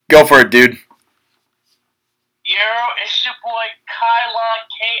Go for it, dude. Yo, it's your boy Kylon,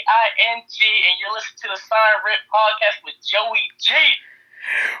 K-I-N-G, and you're listening to the Sign Rip Podcast with Joey G.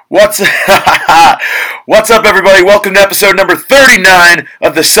 What's up, everybody? Welcome to episode number 39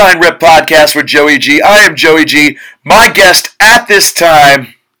 of the Sign Rip Podcast with Joey G. I am Joey G. My guest at this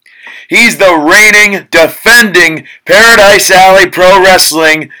time, he's the reigning, defending Paradise Alley Pro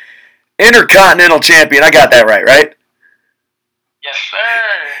Wrestling Intercontinental Champion. I got that right? Yes, sir.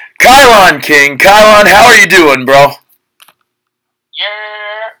 Kylon King. Kylon, how are you doing, bro?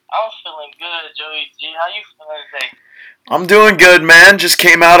 Yeah, I'm feeling good, Joey G. How you feeling today? I'm doing good, man. Just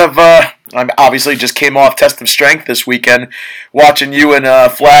came out of, I obviously just came off Test of Strength this weekend, watching you and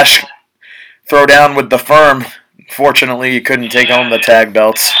Flash throw down with the Firm. Fortunately, you couldn't take home the tag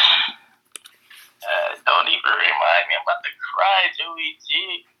belts. Don't even remind me. I'm about to cry, Joey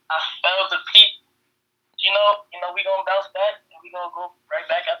G. I felt the peak. You know, we gonna bounce back and we gonna go right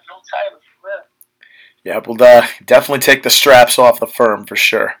back after those titles. Yeah, we'll definitely take the straps off the Firm for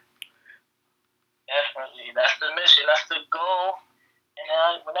sure. Definitely, that's the mission, that's the goal.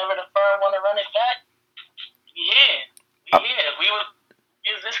 And whenever the Firm want to run it back, we was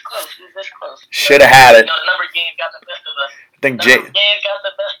this close. Should have had it. Number game got the best of us. I think Game got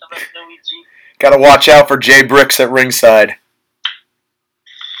the best of us, Luigi. Got to watch out for Jay Bricks at ringside.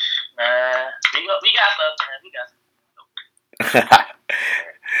 We got something, man. We got something.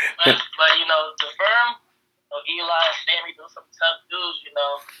 but the Firm, Eli and Sammy, those some tough dudes, I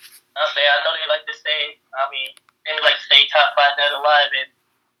know they like to say, they like to say top 5 dead alive, and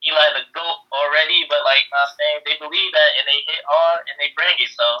Eli the GOAT already, but they believe that and they hit hard and they bring it,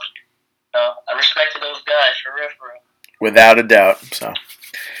 so I respect to those guys for real. Without a doubt. So,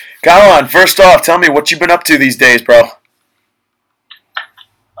 Kylon, first off, tell me what you've been up to these days, bro.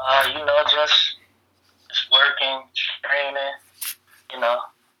 Just working, training, doing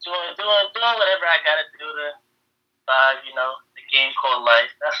whatever I gotta do to survive, the game called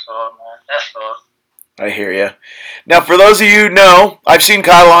life. That's all, man. That's all. I hear you. Now, for those of you who know, I've seen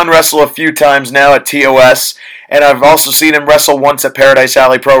Kylon wrestle a few times now at TOS, and I've also seen him wrestle once at Paradise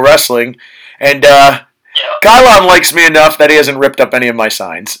Alley Pro Wrestling, and Kylon likes me enough that he hasn't ripped up any of my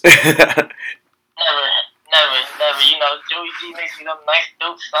signs. Never. Joey G makes me them nice,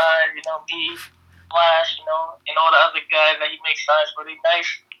 dope signs, me, Flash, and all the other guys that he makes signs for. They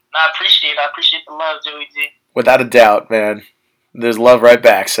nice. And I appreciate the love, Joey G. Without a doubt, man. There's love right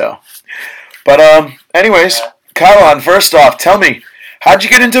back, so. But, anyways, Kylon, first off, tell me, how'd you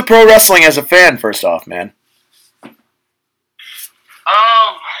get into pro wrestling as a fan, first off, man? It's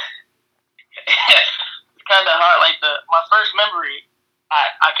kind of hard. My first memory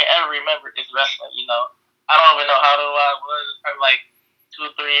I can ever remember is wrestling, I don't even know how old I was. I'm 2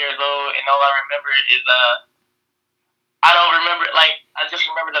 or 3 years old, and all I remember is, I don't remember, I just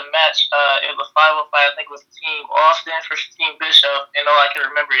remember the match. It was 505, I think it was Team Austin versus Team Bishop, and all I can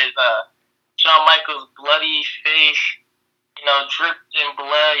remember is, Shawn Michaels' bloody face, dripped in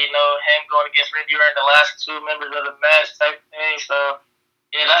blood, him going against Randy Orton, the last 2 members of the match type thing. So,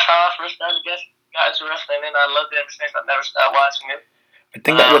 yeah, that's how I first got into wrestling, and I loved it ever since. I never stopped watching it. I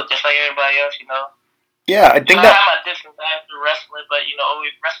think that was... Just like everybody else, Yeah, I think I have my different times for wrestling, but,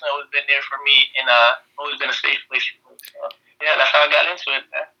 wrestling always been there for me, and always been a safe place for me. So, yeah, that's how I got into it,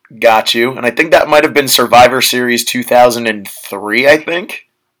 man. Got you. And I think that might have been Survivor Series 2003, I think.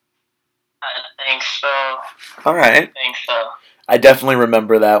 I think so. All right. I think so. I definitely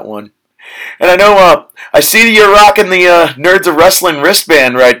remember that one. And I know, I see you're rocking the Nerds of Wrestling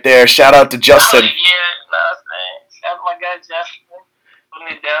wristband right there. Shout out to Justin. Shout out to my guy Justin.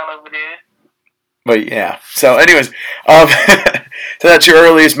 Putting it down over there. But yeah. So anyways, so that's your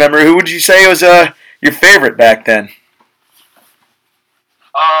earliest memory. Who would you say was your favorite back then?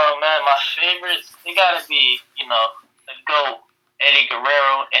 Oh man, my favorites, they gotta be, the GOAT, Eddie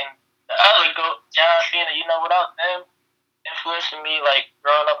Guerrero, and the other GOAT, John Cena. Without them influencing me,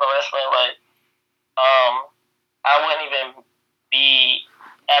 growing up in wrestling, I wouldn't even be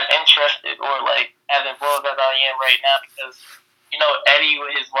as interested or as involved as I am right now because Eddie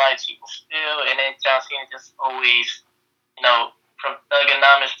with his life cheating still, and then John Cena just always, from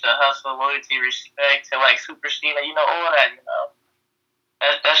thugonomics to hustle, loyalty, respect to Super Cena, all that,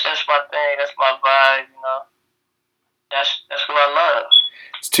 That's just my thing. That's my vibe. That's what I love.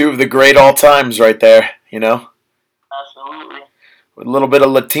 It's 2 of the great all times right there. Absolutely. With a little bit of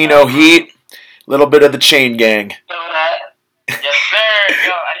Latino heat, a little bit of the Chain Gang. That. Yes, sir.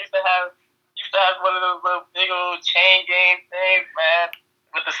 Yo, I used to have one of those little big old Chain Gang things, man,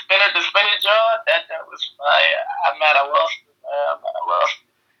 with the spinner jaw. That was fire. I'm mad I lost it.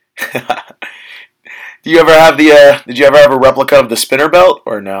 Did you ever have a replica of the spinner belt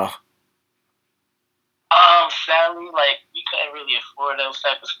or or no? Sadly, like, we couldn't really afford those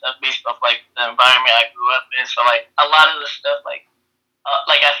type of stuff based off, like, the environment I grew up in. So, like, a lot of the stuff, like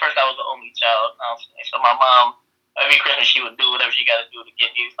at first I was the only child. So my mom, every Christmas she would do whatever she got to do to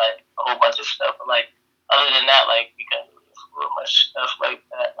get me, like, a whole bunch of stuff. But, like, other than that, like, we couldn't really afford much stuff like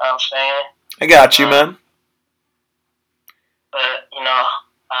that. You know what I'm saying? I got you, man. But,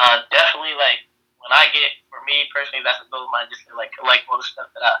 definitely, like, when I get, for me personally, that's a goal of mine, just to, like, collect all the stuff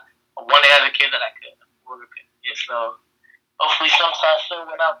that I wanted as a kid that I couldn't afford or couldn't get. So, hopefully sometime soon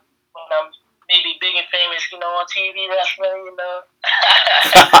when I'm maybe big and famous, on TV wrestling,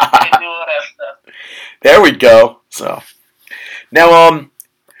 I can do all that stuff. There we go. So, now,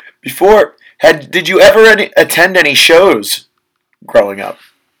 did you ever attend any shows growing up?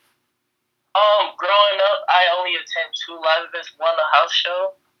 Growing up, I only attend 2 live events, one a house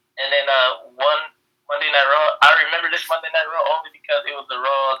show, and then one Monday Night Raw. I remember this Monday Night Raw only because it was the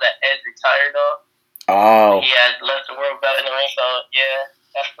Raw that Edge retired on. Oh. He had left the world belt in the ring, so yeah,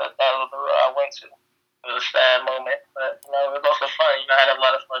 that was the Raw I went to. It was a sad moment, but it was also fun. I had a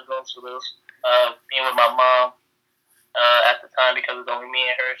lot of fun going to those. Being with my mom at the time because it was only me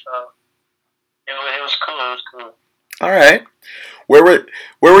and her, so it was cool. It was cool. All right. Where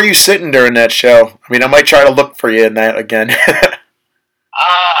were you sitting during that show? I mean, I might try to look for you in that again. I don't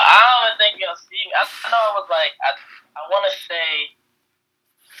even think you'll see me. I know it was like I want to say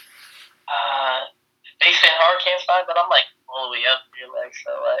facing hurricane side, but I'm like all the way up here, like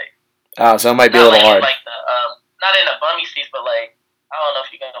so like. Oh, so it might be a little hard. Like the not in the bummy seats, but like I don't know if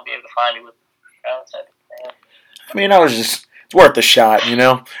you're gonna be able to find me with the crowd type of thing. I mean, it's worth a shot,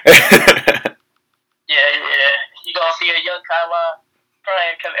 Yeah. You gonna see a young Kylon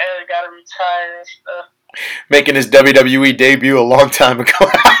crying because Ed got to retire and stuff. Making his WWE debut a long time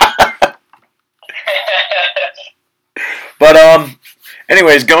ago. But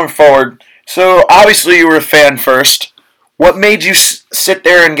anyways, going forward, so obviously you were a fan first. What made you sit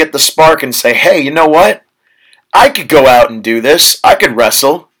there and get the spark and say, hey, you know what? I could go out and do this. I could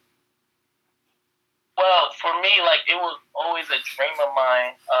wrestle. Well, for me, like, it was always a dream of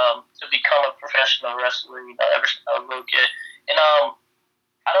mine to become a professional wrestler, ever since I was a little kid. And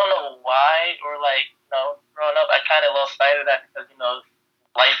I don't know why, or, like, growing up, I kind of lost sight of that because,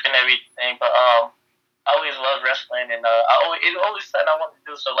 life and everything. But I always loved wrestling, and it was always something I wanted to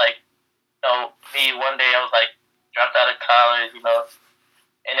do. So, like, me, one day I was, like, dropped out of college, in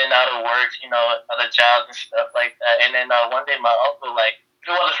and out of work, other jobs and stuff like that. And then one day my uncle, like, if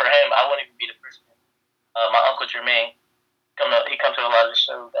it wasn't for him, I wouldn't even be the person. My uncle Jermaine, he comes to a lot of the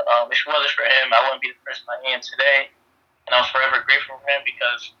shows. If it wasn't for him, I wouldn't be the person I am today. And I'm forever grateful for him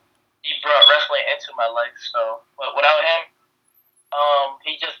because he brought wrestling into my life. So, but without him, I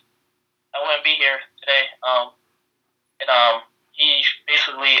wouldn't be here today. He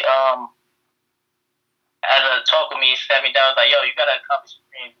basically had a talk with me, sat me down, was like, yo, you gotta accomplish your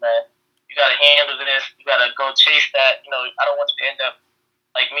dreams, man. You gotta handle this. You gotta go chase that. I don't want you to end up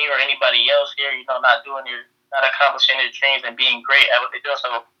like me or anybody else here, not accomplishing their dreams and being great at what they do.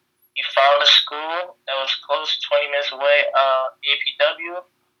 So he found a school that was close, 20 minutes away, APW,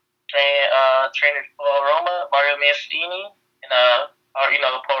 trainer Paul Roma, Mario Mancini, and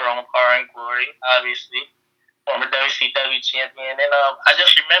Paul Roma, Power and Glory, obviously, former WCW champion. And I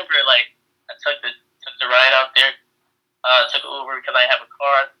just remember, like, I took the ride out there, took Uber because I didn't have a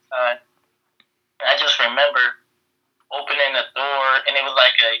car at the time. And I just remember opening the door, and it was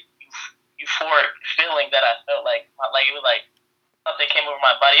like a euphoric feeling that I felt like it was like something came over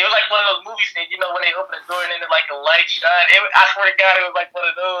my body. It was like one of those movie scenes, when they open the door and then like a light shine. I swear to God, it was like one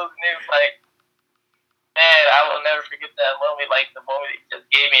of those, and it was like, man, I will never forget that moment. Like the moment it just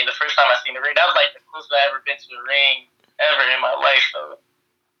gave me. The first time I seen the ring, that was like the closest I ever been to a ring ever in my life. So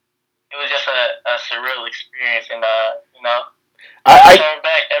it was just a surreal experience, and I turned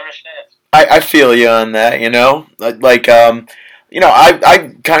back ever since. I feel you on that, like I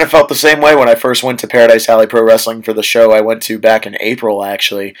kind of felt the same way when I first went to Paradise Alley Pro Wrestling for the show I went to back in April,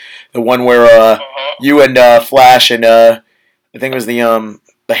 actually, the one where you and Flash and I think it was the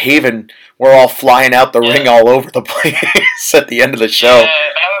Haven were all flying out the ring all over the place at the end of the show. Yeah,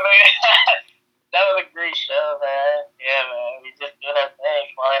 that was a great show, man. Yeah, man, we just doing our thing,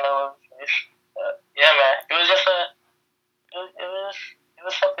 flying over the place. Yeah, man, it was just it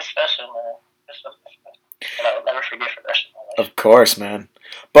was something special, man. And I will never forget for the rest of my life. Of course, man.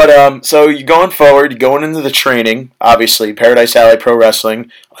 But so you going forward, you're going into the training, obviously, Paradise Alley Pro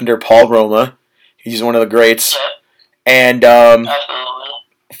Wrestling under Paul Roma. He's one of the greats. Yeah. And Absolutely.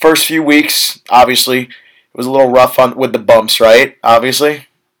 First few weeks, obviously, it was a little rough with the bumps, right? Obviously.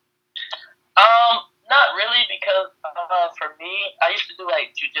 Not really, because for me, I used to do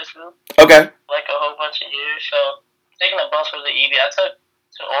like jujitsu Okay. like a whole bunch of years. So taking the bumps was easy. I took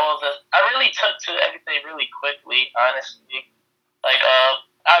to all of the. I really took to everything really quickly. Honestly, like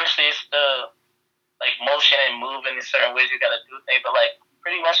obviously it's the like motion and moving in certain ways you gotta do things, but like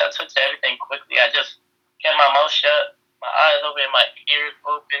pretty much I took to everything quickly. I just kept my mouth shut, my eyes open, my ears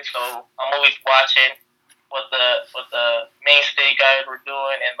open, so I'm always watching what the mainstay guys were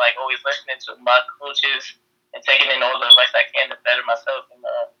doing and like always listening to my coaches and taking in all the advice I can to better myself and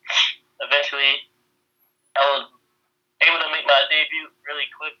eventually I was able to make my debut really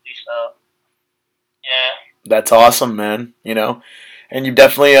quickly, so yeah. That's awesome, man. And you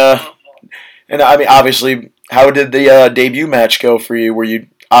definitely and I mean obviously, how did the debut match go for you?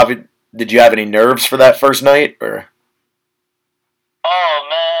 Did you have any nerves for that first night or? Oh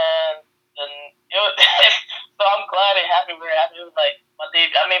man, and so I'm glad it happened. Very happy. It was like my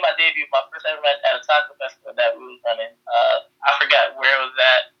debut. I made my debut, my first ever match at a taco festival that we was running. I forgot where it was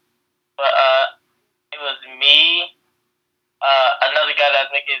at, but it was me, another guy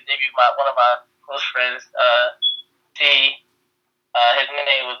that was making his debut, one of my close friends, T. His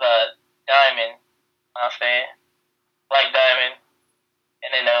name was Diamond. I'm saying Black Diamond,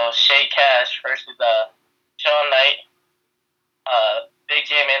 and then Shay Cash versus Sean Knight, Big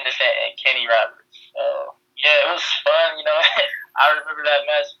Jim Anderson, and Kenny Roberts. So yeah, it was fun. I remember that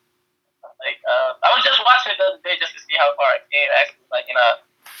match. Like I was just watching it the other day just to see how far I came. Actually, like and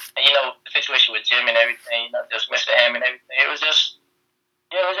the situation with Jim and everything. Just missing him and everything. It was just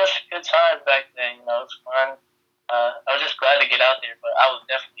good times back then. It was fun. I was just glad to get out there, but I was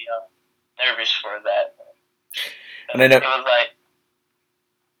definitely nervous for that. And I know. It was like.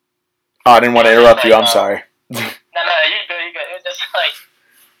 Oh, I didn't want to interrupt you. I'm sorry. No, you're good. You're good. It was just like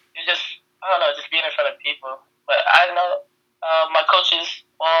I don't know, just being in front of people. But I know my coaches,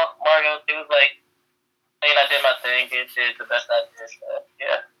 Mario, it was like I did my thing, did the best I did. So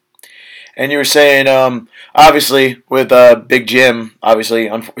yeah. And you were saying, obviously, with Big Jim, obviously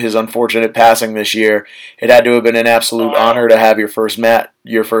his unfortunate passing this year, it had to have been an absolute honor to have your first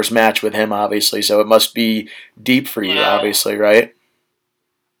match with him, obviously. So it must be deep for you, obviously, right?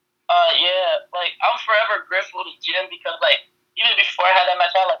 Yeah. Like I'm forever grateful to Jim because even before I had that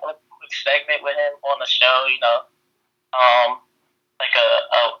match, I had a quick segment with him on the show. Like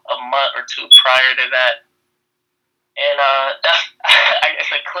a month or two prior to that, and that's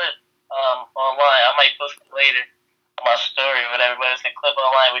it's a clip online. I might post it later on my story or whatever. But it's a clip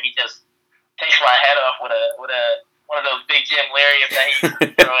online where he just takes my head off with a one of those big Jim lariats that he used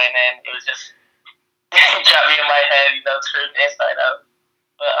to throw in, and it was just dropped me in my head, turned inside out.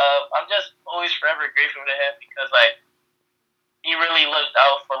 But I'm just always forever grateful to him because he really looked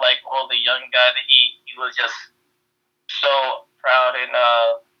out for all the young guys. He was just so proud and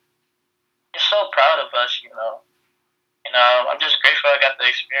just so proud of us, And I'm just grateful I got to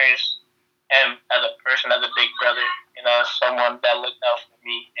experience him as a person, as a big brother, someone that looked out for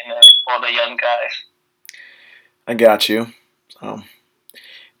me and all the young guys. I got you.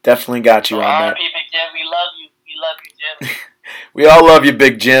 Definitely got you on that. Big Jim, we love you. We love you, Jim. We all love you,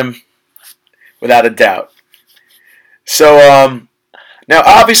 Big Jim, without a doubt. So, now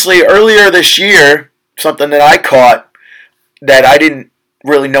obviously earlier this year, something that I caught that I didn't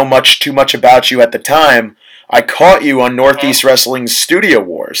really know too much about you at the time, I caught you on Northeast Wrestling's Studio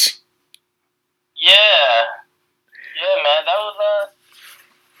Wars. Yeah, man, that was a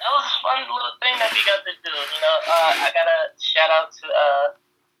fun little thing that we got to do. I gotta shout out to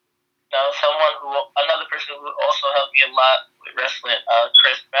another person who also helped me a lot with wrestling,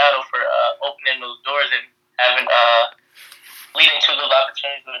 Chris Battle, for opening those doors and having leading to those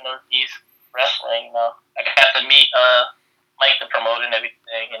opportunities with Northeast Wrestling. I got to meet Mike the promoter and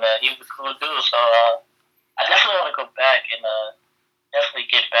everything, and he was a cool dude. So I definitely want to go back and definitely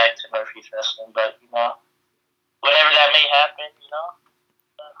get back to Northeast Wrestling. But whenever that may happen,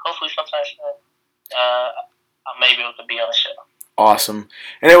 hopefully sometime soon, I may be able to be on the show. Awesome,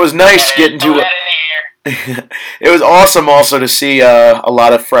 and it was nice getting to it. It was awesome also to see a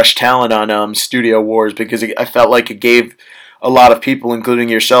lot of fresh talent on Studio Wars because I felt like it gave a lot of people,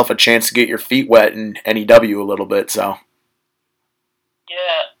 including yourself, a chance to get your feet wet in NEW a little bit. So.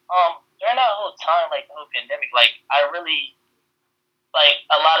 Yeah. During that whole time, the whole pandemic, I really,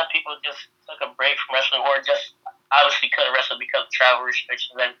 a lot of people just took a break from wrestling or just obviously couldn't wrestle because of travel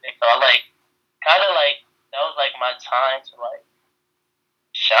restrictions and everything. So I that was my time to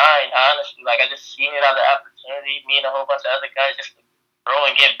shine, honestly. I just seen it as an opportunity, me and a whole bunch of other guys just to grow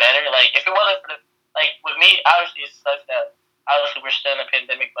and get better. If it wasn't for with me, obviously it sucks that obviously we're still in a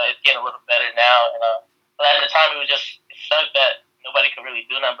pandemic, but it's getting a little better now. And but at the time it sucked that nobody could really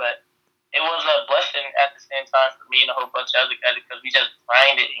do nothing. But it was a blessing at the same time for me and a whole bunch of other guys because we just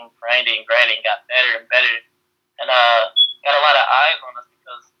grinded and got better and better, and got a lot of eyes on us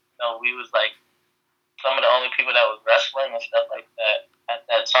because we was like some of the only people that was wrestling and stuff like that at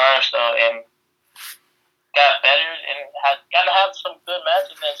that time. So and got better and got to have some good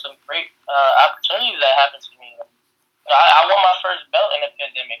matches and some great opportunities that happened to me. I won my first belt in the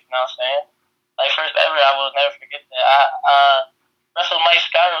pandemic. You know what I'm saying? Like first ever. I will never forget that. I wrestled Mike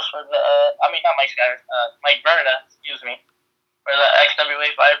Skyros for the. Not Mike Skyros. Mike Verna. Excuse me. For the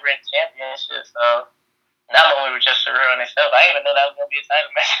XWA Vibrant Championship. So that one we were just surreal in itself. I didn't even know that was gonna be a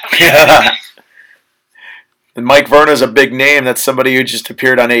title match. And Mike Verna's a big name. That's somebody who just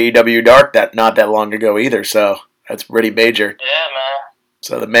appeared on AEW Dark not that long ago either. So that's pretty major. Yeah, man.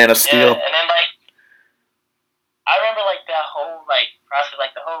 So the Man of Steel. Yeah, and then I remember that whole process,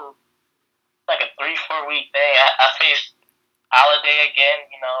 the whole a 3-4 week thing. I faced Holiday again.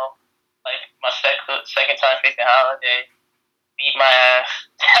 My second time facing Holiday, beat my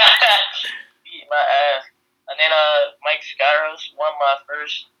ass, and then Mike Skyros won my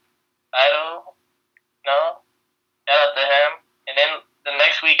first title. Shout out to him. And then the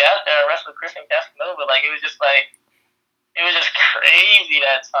next week after, I wrestled Christian Casanova. It was just crazy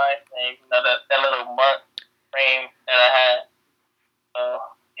that time frame. That little month frame that I had. So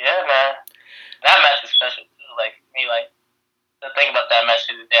yeah, man, that match is special too. The thing about that match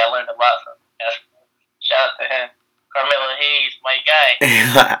is that I learned a lot from Casanova. Shout out to him. Carmelo Hayes, my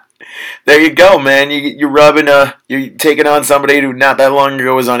guy. There you go, man. You're taking on somebody who not that long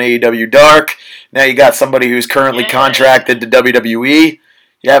ago was on AEW Dark. Now you got somebody who's currently contracted to WWE.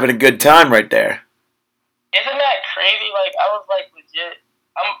 You're having a good time right there. Isn't that crazy? I was legit.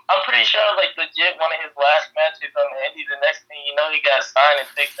 I'm pretty sure I was legit one of his last matches on the Indies. The next thing you know, he got signed and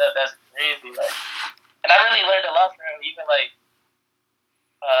picked up. That's crazy. And I really learned a lot from him. Even him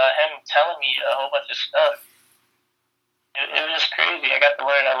telling me a whole bunch of stuff. It was just crazy. I got to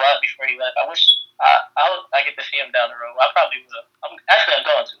learn a lot before he left. I wish I get to see him down the road. I probably will. I'm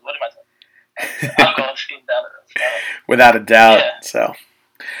going to. What am I saying? I'm going to see him down the road. So. Without a doubt. Yeah. So,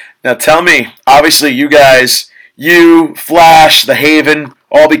 now tell me. Obviously, you, Flash, the Haven,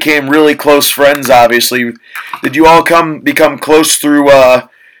 all became really close friends. Obviously, did you all become close through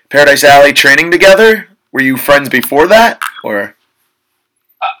Paradise Alley training together? Were you friends before that, or?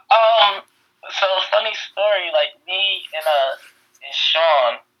 So funny story, me and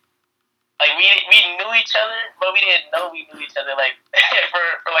Sean, we knew each other, but we didn't know we knew each other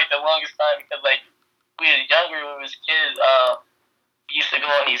for the longest time because we were younger when we was kids. We used to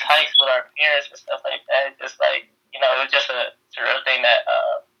go on these hikes with our parents and stuff like that. Just it was just a surreal thing that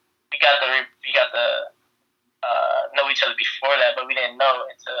we got to know each other before that, but we didn't know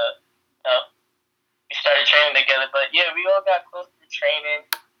until we started training together. But yeah, we all got close to training.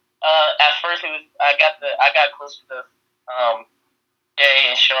 At first, I got close to Jay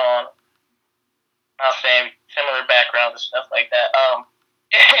and Sean. I'm saying similar backgrounds and stuff like that. And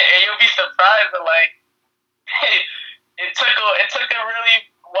you'll be surprised, but it took a really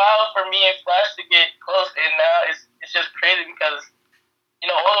while for me and Flash to get close, and now it's just crazy because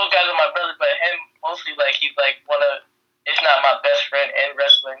all those guys are my brothers, but him mostly he's one of, if not my best friend in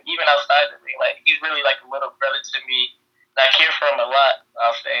wrestling, even outside the ring. He's really a little brother to me. I care for him a lot,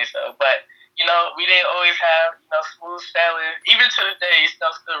 I'll say so. But, we didn't always have, smooth sailing. Even to this day, he's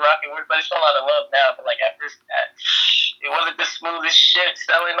still rocking with, but it's a lot of love now. But, at first, it wasn't the smoothest shit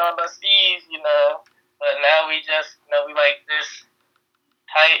selling on the seas, But now we just, we like this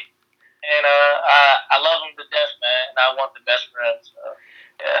tight. And I love him to death, man. And I want the best for him, so,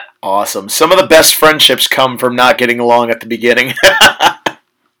 yeah. Awesome. Some of the best friendships come from not getting along at the beginning.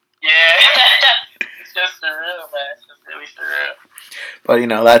 Yeah. It's just surreal, man. It's just really surreal. But,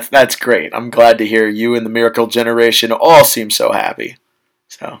 that's great. I'm glad to hear you and the Miracle Generation all seem so happy.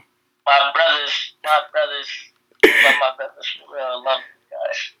 So. My brothers. Love my brothers for real. I love you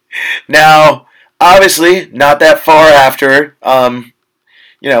guys. Now, obviously, not that far after,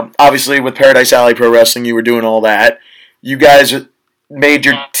 obviously with Paradise Alley Pro Wrestling, you were doing all that. You guys made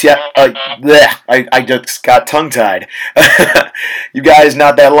your... I just got tongue-tied. You guys,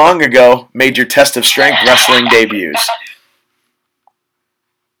 not that long ago, made your Test of Strength wrestling debuts.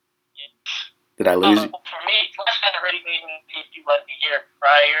 Did I lose you? For me, Flash had already made me debut the year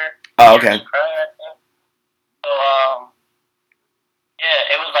prior. Oh, okay. So, yeah,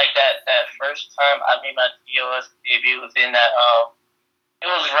 it was that first time I made my TOS debut was in that, it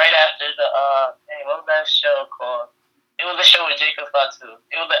was right after the, what was that show called? It was a show with Jacob Fatu.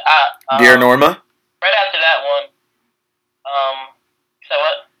 It was Dear Norma? Right after that one, so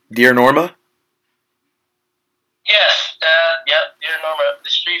what? Dear Norma? Yes, yep, you remember the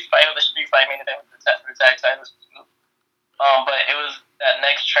street fight, meaning the tag titles. But it was that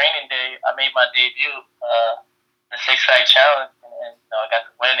next training day. I made my debut, the 6 pack challenge, and I got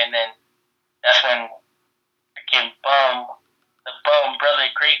the win. And then that's when freaking the bum brother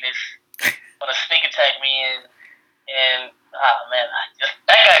greatness, want to sneak attack me and man,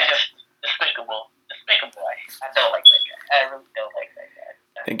 that guy is just despicable. Despicable. I don't like that guy. I really don't like that guy.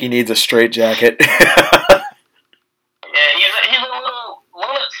 I think he needs a straitjacket. Yeah, he's a little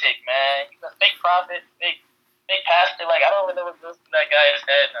lunatic, man. He's a fake prophet, fake pastor. Like, I don't really know what goes through that guy's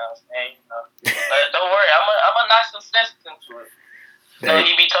head now, man. But don't worry, I'm gonna knock some sense into it. So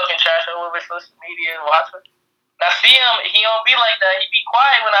he be talking trash all over social media and watch it. When I see him, he don't be like that. He be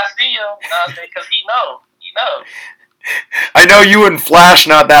quiet when I see him. You know what I'm saying? Because he knows. I know you and Flash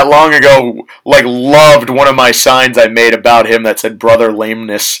not that long ago loved one of my signs I made about him that said "Brother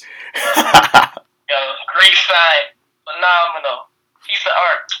Lameness." Yo, great sign. Phenomenal. Piece of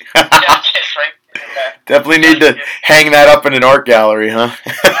art. Justice right there. Definitely need to hang that up in an art gallery, huh?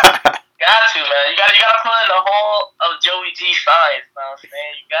 Got to, man. You gotta put in the hall of Joey G signs, you know what I'm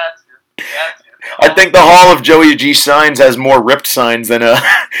saying? You got to. I think the hall of Joey G signs has more ripped signs than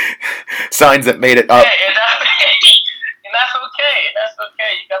signs that made it up. Yeah, and that's okay. That's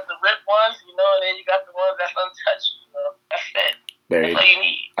okay. You got the ripped ones, and then you got the ones that's untouched. That's it. That's all you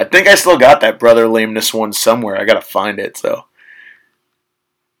need. I think I still got that Brother Lameness one somewhere. I gotta find it, so.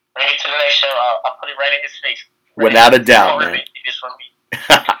 Bring it to the next show. I'll put it right in his face. Without a doubt, man. It's from me.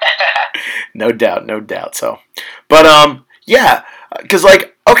 No doubt. So, but yeah, because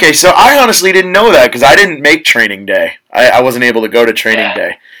okay, so I honestly didn't know that because I didn't make training day. I wasn't able to go to training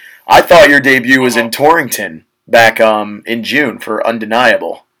day. I thought your debut was in Torrington back in June for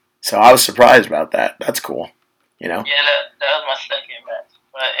Undeniable. So I was surprised about that. That's cool. Yeah, that was my second match,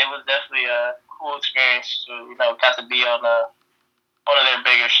 but it was definitely a cool experience to got to be on one of their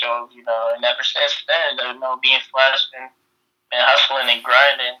bigger shows. And ever since then, being flashed and hustling and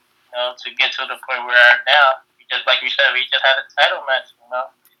grinding, to get to the point where we are now. Just like we said, we just had a title match,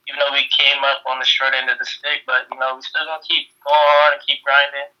 Even though we came up on the short end of the stick, but we still gonna keep going on and keep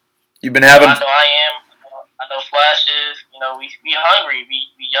grinding. You've been having. I know I am. I know Flash is. We hungry. We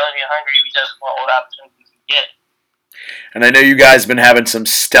young and hungry. We just want all the opportunities we get. And I know you guys been having some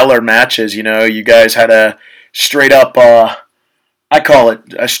stellar matches. You guys had a straight up. I call it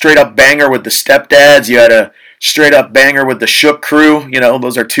a straight up banger with the Stepdads. You had a straight up banger with the Shook Crew.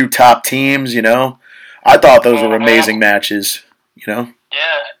 Those are two top teams. I thought those were amazing matches. Yeah.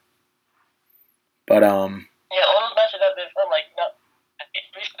 But yeah, all those matches have been fun.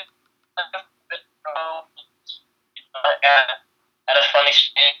 Had a fun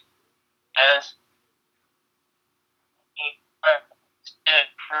exchange as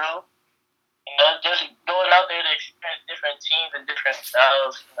crew. Just going out there to experience different teams and different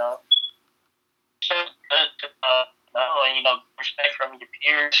styles. It's good to know and respect from your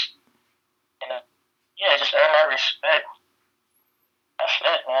peers. And yeah, just earn that respect. That's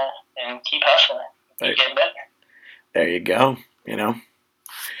it, man. And keep hustling. Keep getting better. There you go.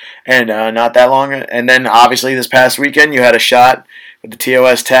 And not that long, and then obviously this past weekend you had a shot at the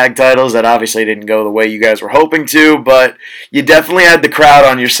TOS tag titles that obviously didn't go the way you guys were hoping to, but you definitely had the crowd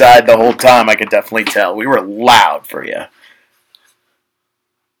on your side the whole time. I could definitely tell. We were loud for you.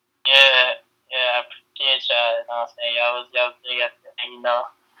 Yeah, I appreciate y'all. You know what I'm saying? Y'all was big at the thing,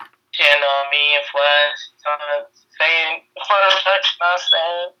 cheering on me and Flash, saying the first touch, you know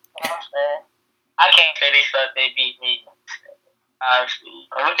what I'm saying? I can't say they suck, they beat me. Obviously.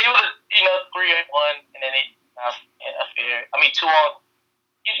 It was, 3-1, and then affair. 2 on,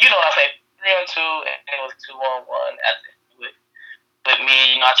 you know what I'm saying? 3-2, and it was 2-1 after with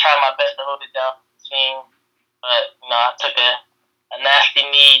me. I tried my best to hold it down for the team, but, I took a nasty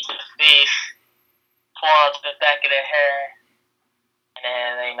knee to the face, forearm to the back of the head,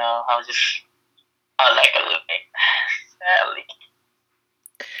 and then, I was like a little bit, sadly.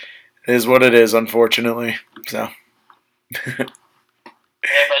 It is what it is, unfortunately. So.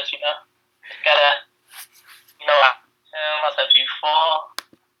 Yeah, but gotta, tell myself you fall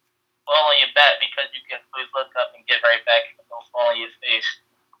on your back because you can always look up and get right back and don't fall on your face.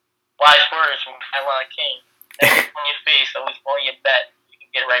 Wise words from Kylon King. Never fall on your face, always fall on your back. You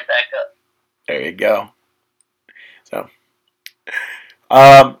can get right back up. There you go.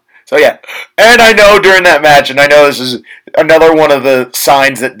 So yeah, and I know during that match, and I know this is another one of the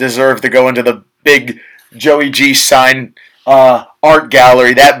signs that deserve to go into the big Joey G sign art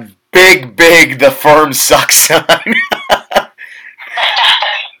gallery. That big, the firm sucks sign. It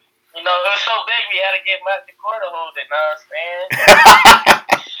was so big we had to get Matt the Core to hold it, know what I'm saying?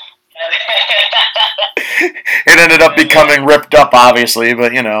 It ended up becoming ripped up, obviously,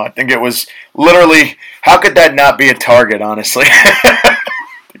 but I think it was literally. How could that not be a target, honestly? It's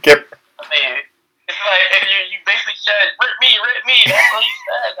like if you basically said, "Rip me." That's what you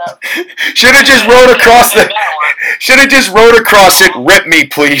said. Should have just wrote across the. Should have just wrote across it. Rip me,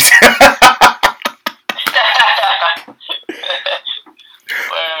 please.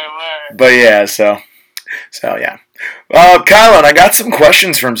 But yeah, so yeah. Kylon, I got some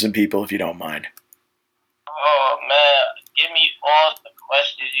questions from some people, if you don't mind. Oh man, give me all the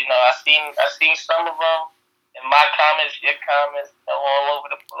questions. I seen some of them in my comments, your comments, all over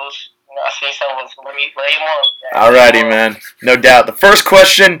the post. I seen some of them, so let me lay them on. Alrighty, man. No doubt. The first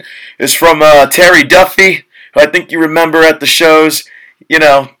question is from Terry Duffy, who I think you remember at the shows.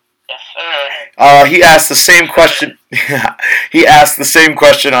 Yes, sir. He asked the same question. He asked the same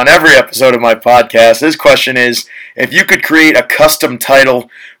question on every episode of my podcast. His question is, if you could create a custom title,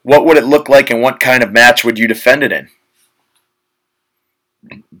 what would it look like and what kind of match would you defend it in?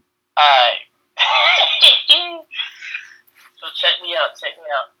 Alright. So check me out.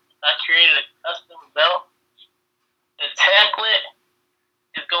 I created a custom belt. The template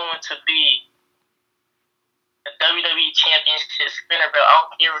is going to be the WWE Championship spinner belt. I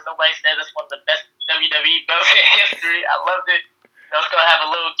don't care what nobody says. It's one of the best WWE belts in history. I loved it. It's going to have a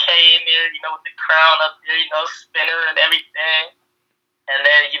little K in there, with the crown up there, spinner and everything. And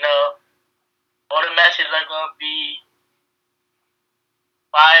then, all the matches are going to be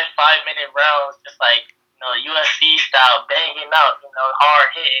 5-minute rounds, just like, UFC style, banging out,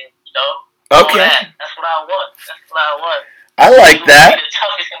 hard hitting, Okay. That's what I want. I like that. The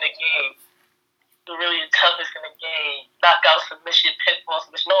toughest in the game. Really the toughest in the game. Knockout submission, pinfall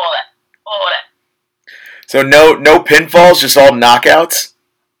submission, all that. So no pinfalls, just all knockouts?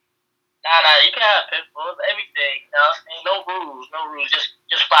 Nah, you can have pinfalls, everything. No rules.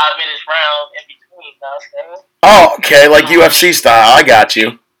 Just 5 minutes rounds in between, Oh, okay, like UFC style. I got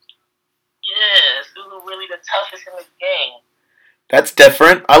you. Yes, those are really the toughest in the game. That's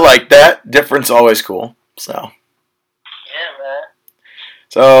different. I like that. Different's always cool. So. Yeah, man.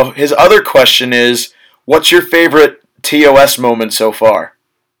 So his other question is, what's your favorite TOS moment so far?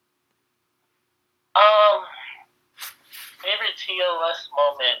 Favorite TOS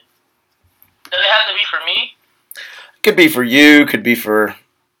moment. Does it have to be for me? Could be for you. Could be for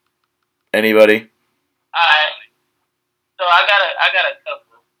anybody. Alright. So I got a couple.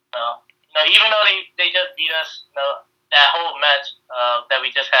 Even though they just beat us, that whole match that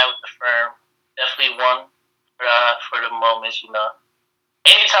we just had with the firm definitely won for the moments.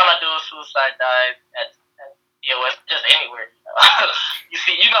 Anytime I do a suicide dive at TOS, just anywhere,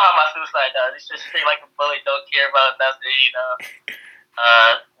 you know how my suicide dive. It's just straight like a bullet. Don't care about nothing.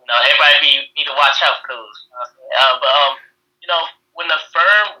 Everybody need to watch out for those. When the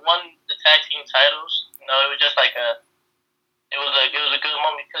firm won the tag team titles, it was just like it was a good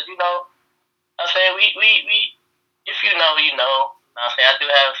moment because we if you know, you know. I do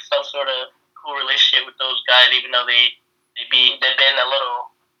have some sort of cool relationship with those guys, even though they've been a little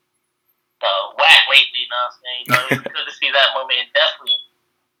whack lately. It was good to see that moment. And definitely,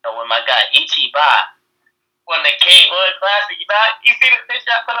 when my guy Ichiba won the Classic, you see the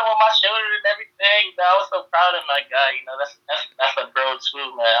picture I put him on my shoulder and everything. I was so proud of my guy. That's a bro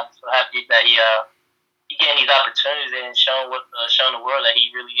too, man. I'm so happy that he getting these opportunities and showing the world that he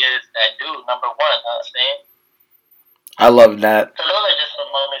really is that dude, number one. I love that. So those are just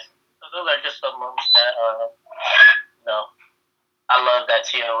some moments. That I love that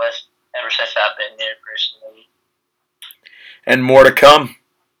TOS ever since I've been there personally. And more to come.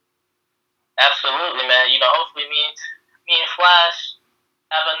 Absolutely, man. Hopefully me and Flash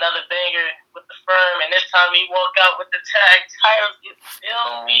have another banger with the firm, and this time we walk out with the tag titles. You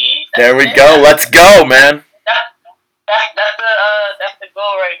feel me? There we go. Let's go, man. That's the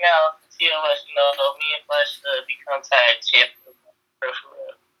goal right now. TOS, me and Flash become tag champions.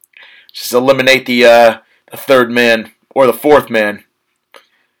 Just eliminate the third man or the fourth man.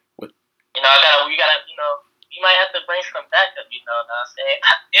 We might have to bring some backup. You know what I'm saying?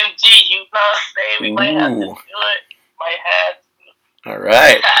 MG, you know what I'm saying? We might have to do it. Might have to. All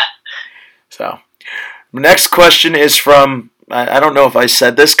right. So, next question is from I don't know if I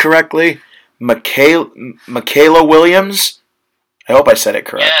said this correctly. Michaela Williams. I hope I said it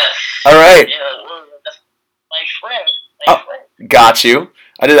correct. Yes. All right. Yeah, that's my friend. Got you.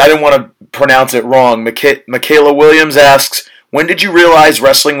 I didn't want to pronounce it wrong. Michaela Williams asks, when did you realize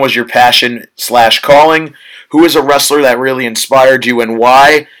wrestling was your passion / calling? Who is a wrestler that really inspired you and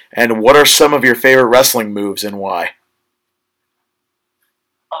why? And what are some of your favorite wrestling moves and why?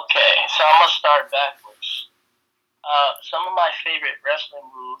 Okay, so I'm going to start backwards. Some of my favorite wrestling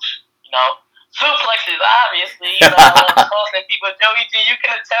moves suplexes, obviously. I love tossing people. Joey G, you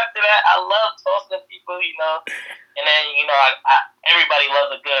can attest to that. I love tossing people, And then, everybody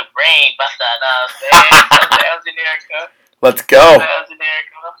loves a good brain buster, you know what I'm saying? Down Generica. Let's go. Down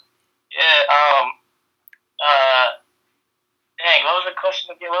Generica. Yeah, dang, what was the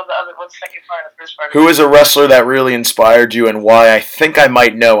question again? What's the second part and the first part? Who is a wrestler that really inspired you and why? I think I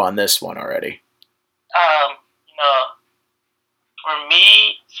might know on this one already. For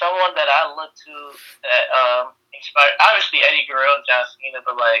me, someone that I look to that inspired, obviously Eddie Guerrero and John Cena,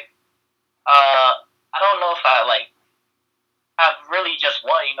 but I don't know if I've really just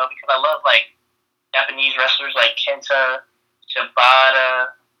one, because I love Japanese wrestlers like Kenta,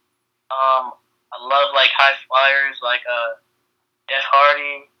 Shibata. I love high flyers like Jeff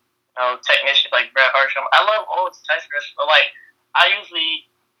Hardy, technicians like Bret Hart. I love old types of wrestlers, but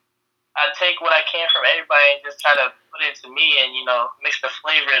I take what I can from everybody and just try to put it into me and, mix the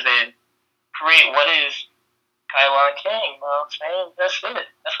flavors and create what is Kylon King, you know what I'm saying? That's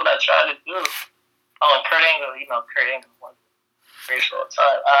it. That's what I try to do. Oh, and Kurt Angle, Kurt Angle won the race all the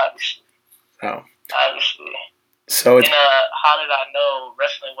time, obviously. Oh. Obviously. So and how did I know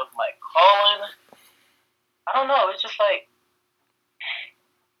wrestling was my calling? I don't know. It's just like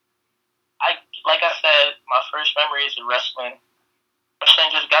I said, my first memories of wrestling.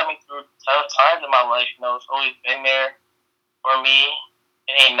 Wrestling just got me through tough times in my life. It's always been there for me.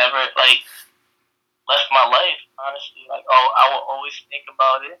 It ain't never left my life. Honestly, I will always think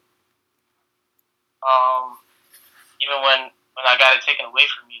about it. Even when I got it taken away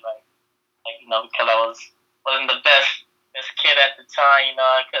from me, because I wasn't the best kid at the time.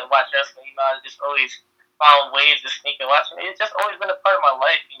 I couldn't watch wrestling. I just always found ways to sneak and watch it. It's just always been a part of my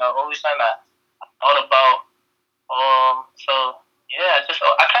life. Always something I thought about. So. Yeah,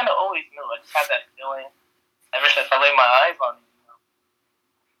 I kind of always knew. I just had that feeling ever since I laid my eyes on it.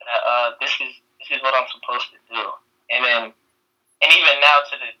 That this is what I'm supposed to do. And even now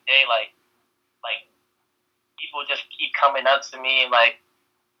to this day, people just keep coming up to me and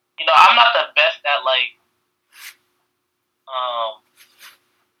I'm not the best at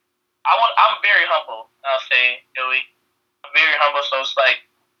I'm very humble. I'll say, Joey, I'm very humble. So it's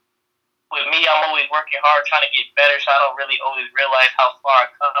with me, I'm always working hard, trying to get better, so I don't really always realize how far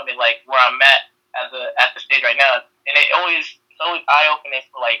I've come and where I'm at the stage right now. And it's always eye opening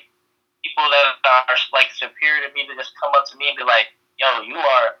for people that are superior to me to just come up to me and be like, "Yo, you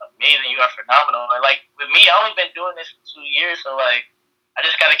are amazing, you are phenomenal." And with me, I've only been doing this for 2 years, so I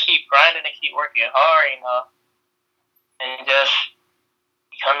just gotta keep grinding and keep working hard, and just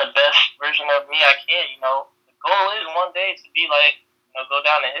become the best version of me I can. The goal is one day to be go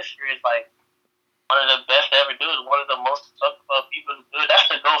down in history as one of the best to ever do it, one of the most talked about people to do it. That's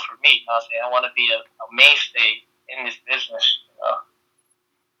the goal for me. You know what I'm saying? I want to be a mainstay in this business.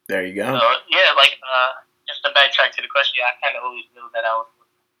 There you go. So yeah, just to backtrack to the question, I kind of always knew that I was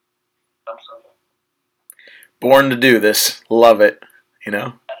something. Born to do this. Love it.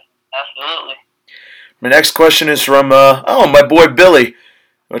 Absolutely. My next question is from my boy Billy,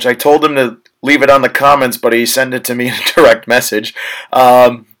 which I told him to leave it on the comments, but he sent it to me in a direct message.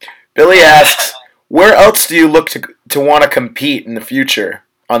 Billy asks, where else do you look to want to compete in the future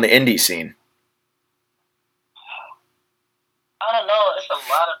on the indie scene? I don't know. It's a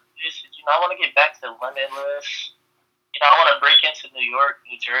lot of places. I want to get back to Limitless. I want to break into New York,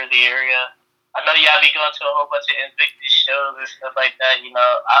 New Jersey area. I know y'all be going to a whole bunch of Invictus shows and stuff like that. I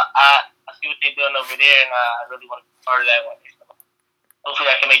see what they're doing over there, and I really want to be part of that one.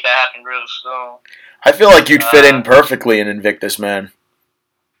 Hopefully I can make that happen real soon. I feel like you'd fit in perfectly in Invictus, man.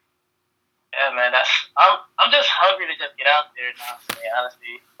 Yeah, man. I'm just hungry to just get out there now,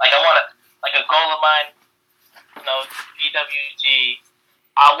 honestly. I want to, a goal of mine, PWG.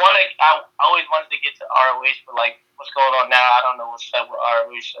 I always wanted to get to ROH, but what's going on now, I don't know what's up with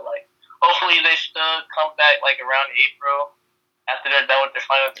ROH. So hopefully they still come back around April after they're done with their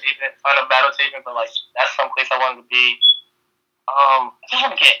final battle taping. But that's someplace I wanted to be. I just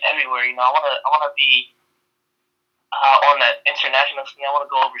want to get everywhere. I want to be on that international scene. I want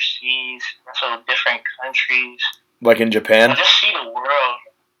to go overseas, so different countries. Like in Japan? Just see the world.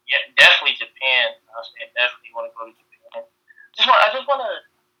 Yeah, definitely Japan. Definitely want to go to Japan. I just want to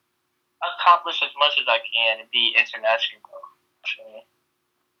accomplish as much as I can and be international. Actually.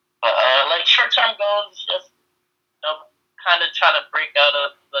 But short-term goals, just kind of try to break out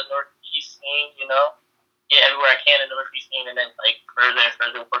of the Northeast scene. Get everywhere I can in the Northeast scene, and then further and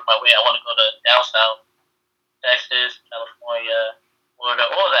further work my way. I want to go to down south, Texas, California, Florida,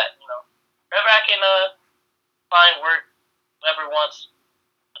 all that. Wherever I can find work, whoever wants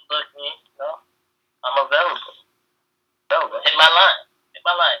to book me, I'm available. Hit my line.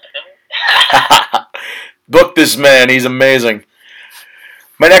 Book this man. He's amazing.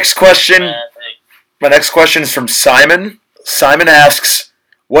 My next question. My next question is from Simon. Simon asks,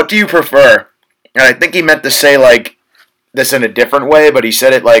 "What do you prefer?" And I think he meant to say like this in a different way, but he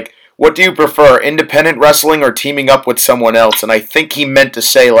said it like, "What do you prefer, independent wrestling or teaming up with someone else?" And I think he meant to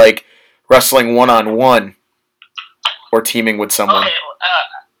say like wrestling one-on-one or teaming with someone. Okay,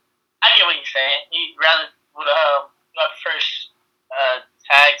 I get what you're saying. He rather would first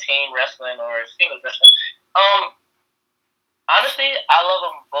tag team wrestling or singles wrestling. Honestly, I love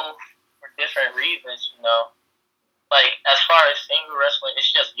them both for different reasons. Like as far as single wrestling,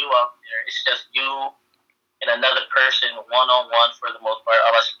 it's just you out there. It's just you and another person one on one for the most part.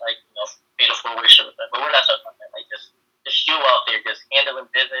 Unless fatal four way shit with that, but we're not talking about that. Like just you out there, just handling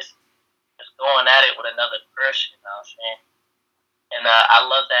business, just going at it with another person. You know what I'm saying? And I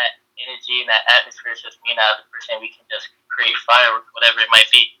love that energy and that atmosphere. It's just me and the other person. We can just create fireworks, whatever it might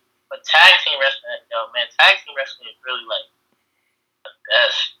be. But tag team wrestling, tag team wrestling is really like the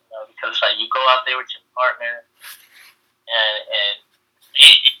best, because like you go out there with your partner, and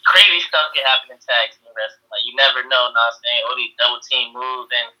crazy stuff can happen in tag team wrestling. Like you never know, what I'm saying? All these double team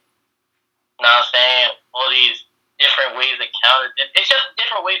moves and, what I'm saying? All these different ways to counter. It's just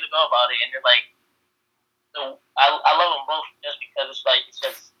different ways to go about it, and they're like, so I love them both just because it's like it's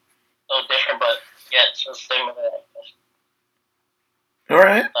just so different, but yeah, it's so similar. I guess. All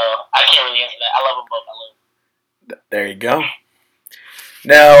right. So I can't really answer that. I love them both. I love them. There you go.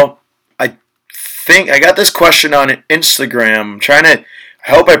 Now, I think I got this question on Instagram. I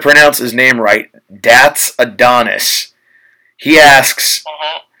hope I pronounce his name right. Dats Adonis. He asks,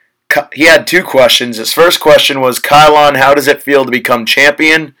 he had two questions. His first question was, Kylon, how does it feel to become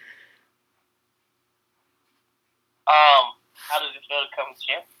champion? How does it feel to become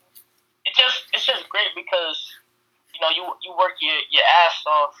champion? It's just great because, you work your ass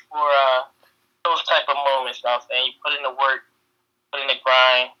off for those type of moments, you know what I'm saying? You put in the work, put in the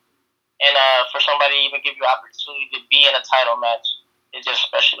grind, and for somebody to even give you opportunity to be in a title match is just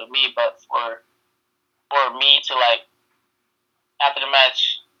special to me. But for me to like after the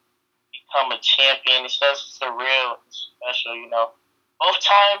match become a champion, it's just surreal, it's special, Both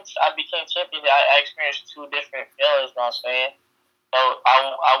times I became champion, I experienced two different feelings, you know what I'm saying? So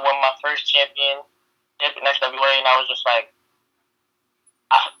I won my first championship next WA, and I was just like,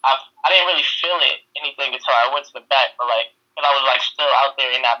 I didn't really feel anything until I went to the back, but like, because I was like still out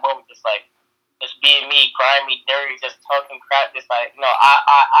there in that moment, just like, just being me, grimy, dirty, just talking crap, just like,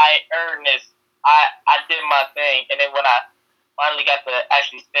 I earned this, I did my thing, and then when I finally got to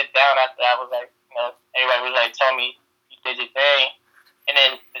actually sit down after, I was like, everybody was like, tell me you did your thing, and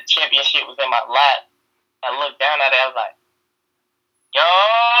then the championship was in my lap. I looked down at it, I was like, yo,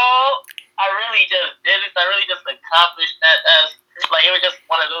 I really just did this. I really just accomplished that. Like, it was just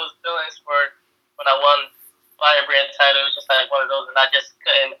one of those feelings for when I won Firebrand title. It was just like one of those, and I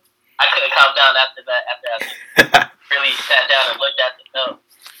couldn't calm down after that. After I really sat down and looked at the belt.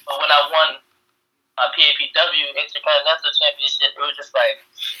 But when I won PAPW Intercontinental Championship, it was just like,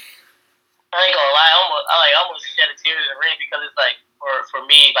 I ain't gonna lie, I almost shed a tear in the ring, because it's like for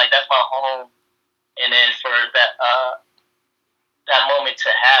me, like that's my home, and then for that moment to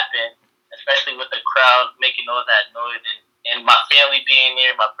happen, especially with the crowd making all that noise, and my family being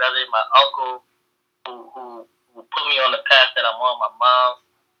there, my brother, my uncle, who put me on the path that I'm on, my mom,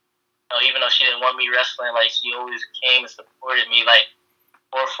 even though she didn't want me wrestling, like she always came and supported me, like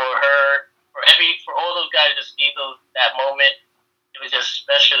for her, for all those guys to see that moment, it was just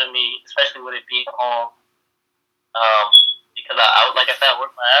special to me, especially with it being home, because I like I said, I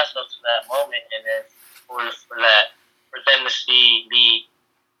worked my ass off to that moment, and then for them to see me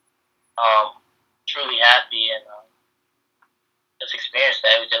truly happy and just experience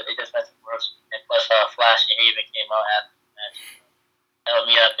that, it just meant the world. And plus, Flash and Haven came out after the match, held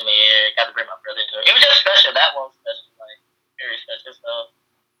me up in the air, got to bring my brother to it. It was just special. That one was special, like very special. So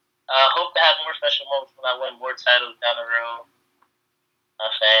I hope to have more special moments when I win more titles down the road.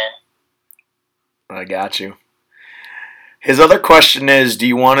 I'm saying. I got you. His other question is, do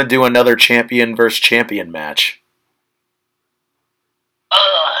you want to do another champion versus champion match?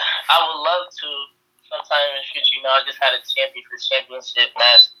 I would love to sometime in the future. I just had a champion for championship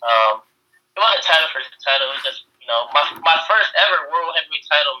match. It wasn't a title for title. It was just, my first ever world heavyweight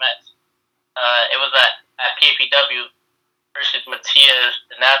title match. It was at PAPW versus Matias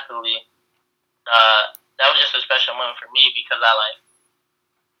the Napoli. That was just a special moment for me, because like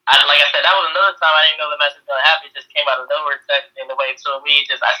I said, that was another time I didn't know the match was gonna happen. It just came out of nowhere, texting the way it told me.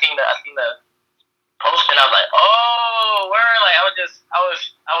 I seen the post, and I was like, oh, word! Like I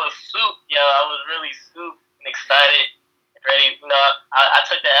was soup, yo. I was really soup and excited. ready. You know, I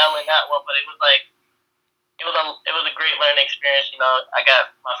took the L in that one, but it was like it was a great learning experience. You know,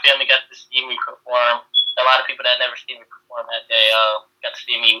 my family got to see me perform. A lot of people that never seen me perform that day got to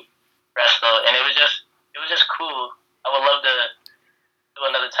see me wrestle, and it was just cool. I would love to do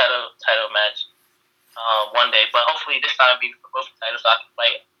another title match one day, but hopefully this time be for both titles, so I can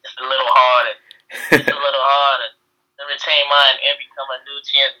fight just a little harder, to retain mine and become a new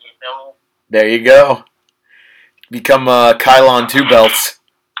champion. You know? There you go. Become Kylon 2 belts.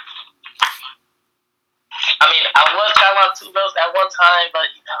 I mean, I was Kylon 2 belts at one time, but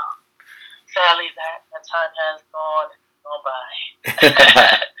you know, sadly that time has gone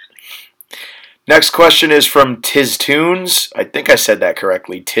by. Next question is from Tiz Tunes. I think I said that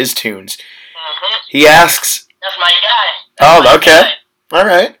correctly. Tiz Tunes. Mm-hmm. He asks. That's my guy. Okay. All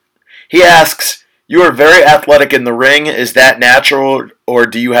right. He asks, you are very athletic in the ring. Is that natural, or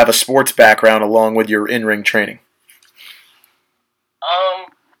do you have a sports background along with your in-ring training?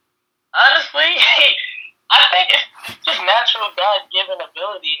 Honestly, I think it's just natural God-given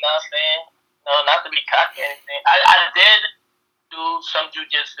ability, you know what I'm saying? No, not to be cocky or anything. I did do some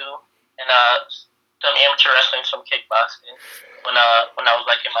jiu-jitsu and some amateur wrestling, some kickboxing when I was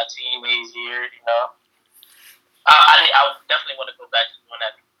like in my teenage years, you know. I definitely want to go back to doing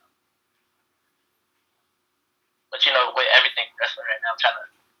that. But you know, with everything wrestling right now, I'm trying to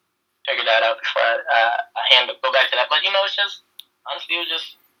figure that out before I go back to that. But you know, it's just honestly, it was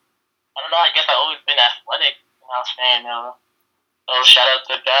just I don't know. I guess I've always been athletic. You know what I'm saying? So shout out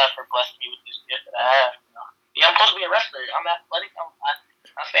to God for blessing me with this gift that I have. You know? Yeah, I'm supposed to be a wrestler. I'm athletic.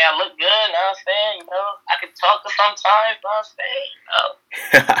 I'm saying I look good. You know what I'm saying? You know, I can talk to sometimes. You know what I'm saying?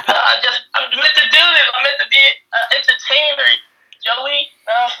 I'm meant to do this. I'm meant to be an entertainer, Joey.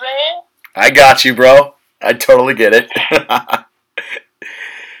 You know what I'm saying? I got you, bro. I totally get it.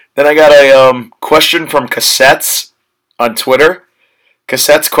 Then I got a question from Cassettes on Twitter.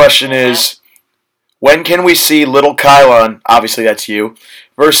 Cassette's question is, when can we see Little Kylon, obviously that's you,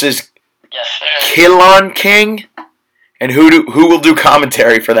 versus Kylon King? And who will do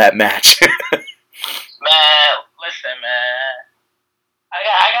commentary for that match? Man, listen, man.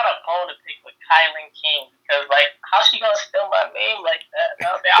 I got a bone to pick with Kylon King because, like, how's she gonna steal my name like that?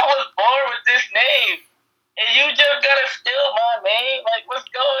 I was born with this name, and you just gotta steal my name? Like, what's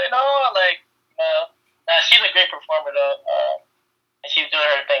going on? Like, you know, she's a great performer though. And she's doing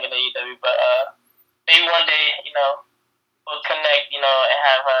her thing in AEW, but maybe one day, you know, we'll connect, you know, and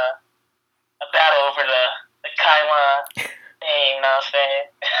have a battle over the Kylon thing, you know what I'm saying?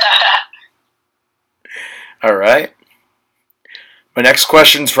 All right. My next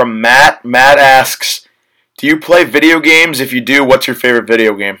question's from Matt. Matt asks, do you play video games? If you do, what's your favorite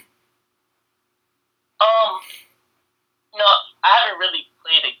video game? No, I haven't really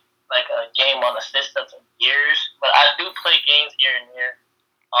played a game on the system in years, but I do play games here and there.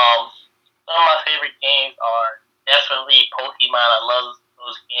 Some of my favorite games are definitely Pokemon. I love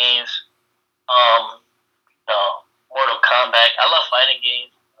those games. Mortal Kombat. I love fighting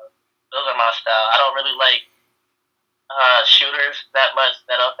games. Those are my style. I don't really like shooters that much.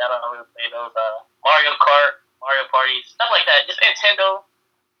 I don't really play those. Mario Kart, Mario Party, stuff like that. Just Nintendo,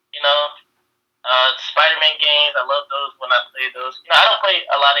 you know. Spider-Man games, I love those when I play those. You know, I don't play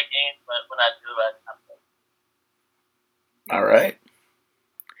a lot of games, but when I do, I play. All right.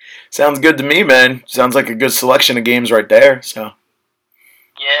 Sounds good to me, man. Sounds like a good selection of games right there. So.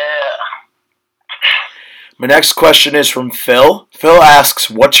 Yeah. My next question is from Phil. Phil asks,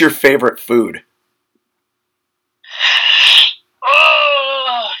 what's your favorite food?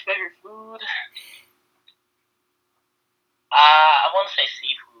 Favorite food? I want to say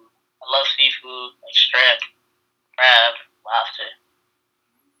seafood. I love seafood, like shrimp, crab, lobster,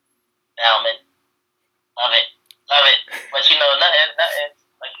 salmon. Love it. But you know, nothing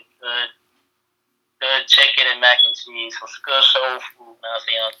like a good chicken and mac and cheese. Some good soul food. Now,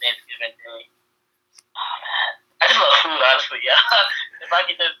 on Thanksgiving Day. Oh man, I just love food, honestly. Yeah, if I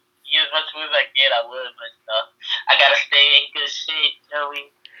could just eat as much food as I can, I would. But I gotta stay in good shape,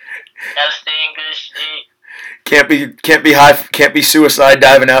 Joey. Gotta stay in good shape. Can't be suicide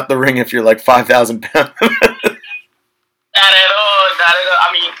diving out the ring if you're like 5,000 pounds. Not at all. I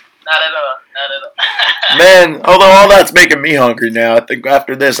mean, not at all. Man, although all that's making me hungry now. I think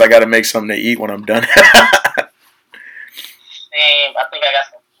after this, I got to make something to eat when I'm done. Same. I think I got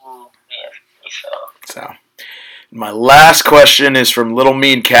some food. So, my last question is from Little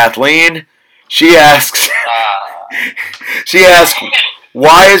Mean Kathleen. She asks,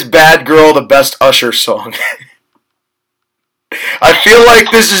 why is Bad Girl the best Usher song? I feel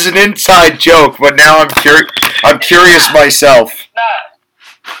like this is an inside joke, but now I'm curious myself. It's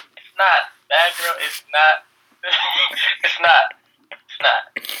not. Bad Girl is not. It's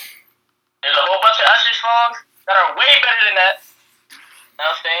better than that. You know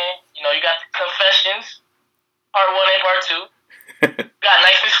what I'm saying? You know, you got the Confessions, part 1 and part 2. You got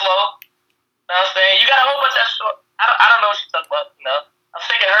Nice and Slow. You know what I'm saying? You got a whole bunch of short. I don't know what she's talking about, you know. I'm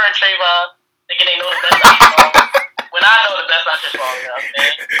sick of her and Trayvon thinking they know the best Usher song when I know the best Usher song, you know what I'm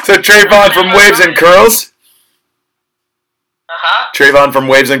saying? So Trayvon from Waves and Curls? Uh-huh. Trayvon from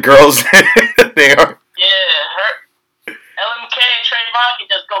Waves and Curls. They are. Yeah, her. LMK and Trayvon can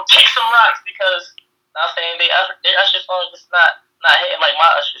just go kick some rocks because, you know what I'm saying, their Usher song is just not hitting like my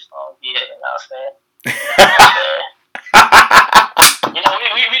Usher song be hitting, you know what I'm saying? You know,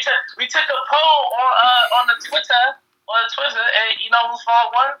 we took a poll on the Twitter, and you know whose song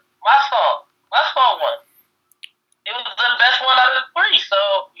won? My song won. It was the best one out of the 3. So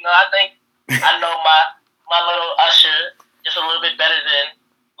you know, I think I know my little Usher just a little bit better than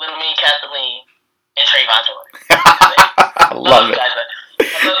Little Mean Kathleen and Trayvon Jordan. I love it. I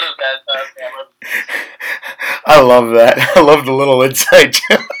love those guys. I love that. I love the little insight.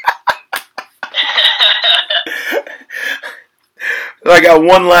 I got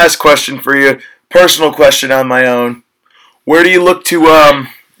one last question for you. Personal question on my own. Where do you look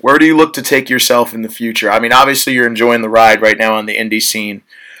to take yourself in the future? I mean, obviously you're enjoying the ride right now on the indie scene.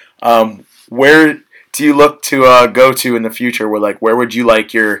 Where do you look to go to in the future? Where would you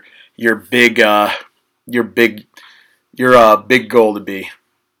like your big goal to be?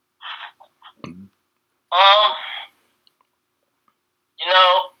 You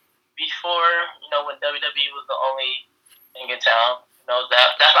know, before, you know, when WWE was the only thing in town, you know,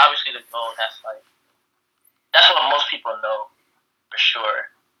 that's obviously the goal. That's what most people know for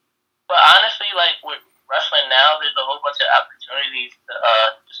sure. But honestly, like with wrestling now, there's a whole bunch of opportunities to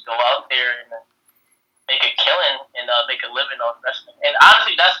just go out there and make a killing and make a living off wrestling. And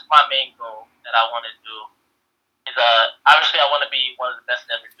honestly, that's my main goal that I want to do. Is obviously I want to be one of the best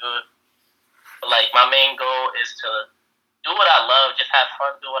to ever do it. But like my main goal is to do what I love, just have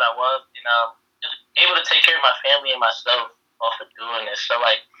fun, do what I love, and just able to take care of my family and myself off of doing this. So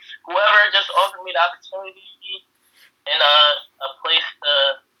like whoever just offered me the opportunity and a place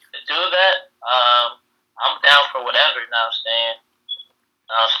to do that, I'm down for whatever. You know what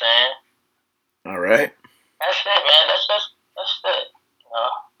I'm saying? All right. That's it, man. That's it. You know,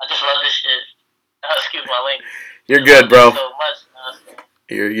 I just love this shit. Excuse my language. You're good, bro. So much. You know what I'm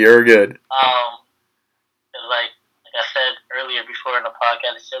saying? You're good. Like I said earlier before in the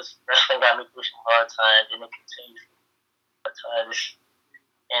podcast, it's just wrestling got me through some hard times, and it continues hard times,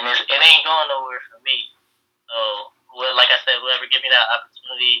 and it ain't going nowhere for me. So, like I said, whoever give me that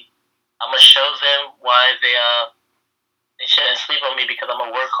opportunity, I'm gonna show them why they shouldn't sleep on me because I'm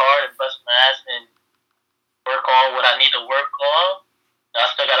gonna work hard and bust my ass and work on what I need to work on. I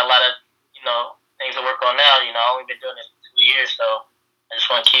still got a lot of things to work on now. You know, I've only been doing this for 2 years, so I just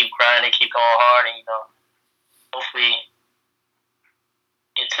want to keep grinding, keep going hard, and hopefully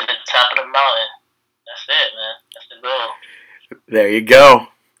get to the top of the mountain. That's it, man. That's the goal. There you go.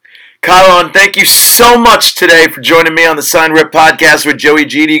 Kylon, thank you so much today for joining me on the Sign Rip podcast with Joey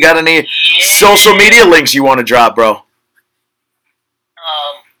G. Do you got any social media links you want to drop, bro?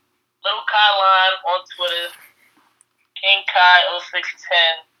 Little Kylon on Twitter, King Kai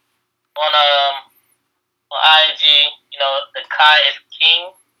 0610 on IG. You know, the Kai is King,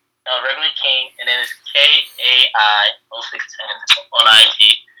 regular King, and then it's KAI 0610 on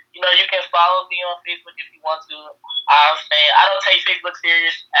IG. You know, you can follow me on Facebook if you want to. I'm saying I don't take Facebook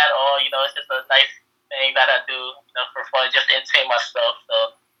serious at all. You know, it's just a nice thing that I do, for fun, just to entertain myself.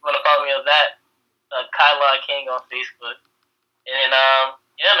 So if you want to follow me on that, Kylon King on Facebook. And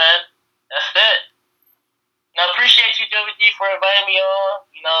yeah, man, that's it. I appreciate you, Joey G, for inviting me on.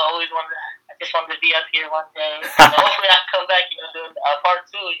 I just wanted to be up here one day. Hopefully I can come back, doing part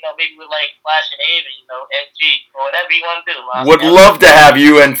 2, maybe with like Flash and Haven, MG, or whatever you want to do. Man. Would love to have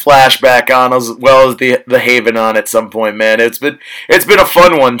you and Flash back on as well as the Haven on at some point, man. It's been a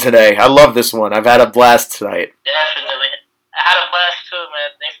fun one today. I love this one. I've had a blast tonight. Definitely. I had a blast too,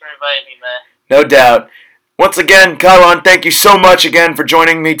 man. Thanks for inviting me, man. No doubt. Once again, Kylon, thank you so much again for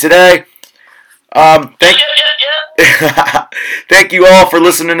joining me today. Thank you all for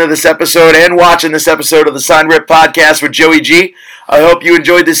listening to this episode and watching this episode of the Sign Rip podcast with Joey G. I hope you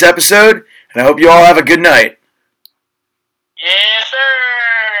enjoyed this episode, and I hope you all have a good night. Yes,